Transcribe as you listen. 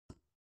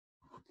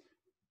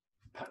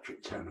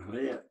Patrick Turner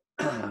here,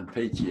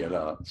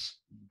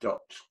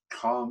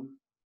 ptlarts.com,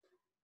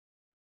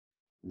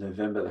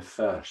 November the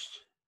 1st,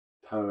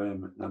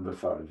 poem number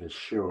 5, a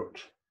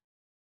short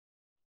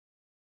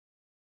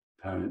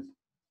poem,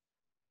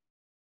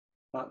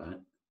 like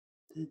that,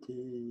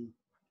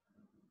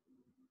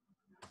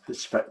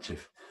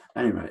 perspective.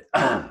 Anyway,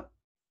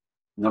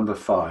 number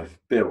 5,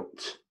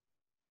 built,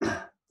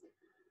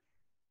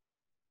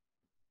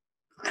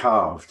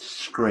 carved,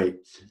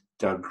 scraped,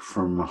 dug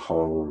from a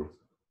hole,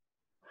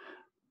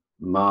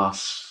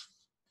 mashed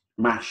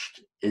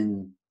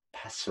in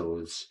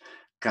pestles,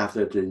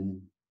 gathered in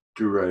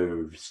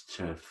droves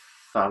to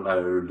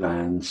fallow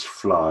lands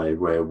fly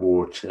where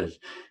water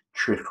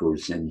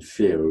trickles in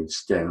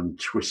fields down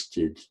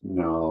twisted,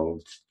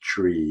 gnarled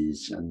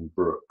trees and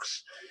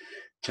brooks.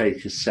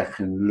 Take a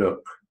second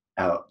look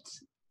out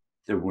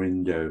the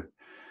window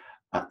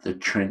at the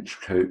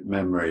trenchcoat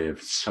memory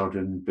of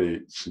sodden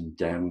boots and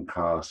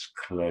downcast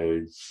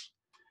clothes,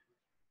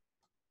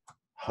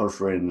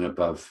 hovering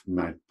above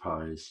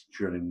magpies,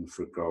 drilling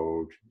for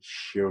gold,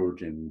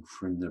 shielding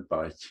from the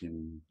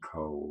biting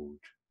cold.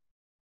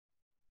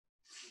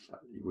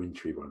 Slightly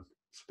wintry one.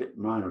 It's a bit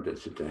milder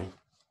today.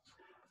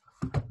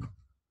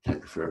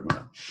 Thank you very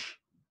much.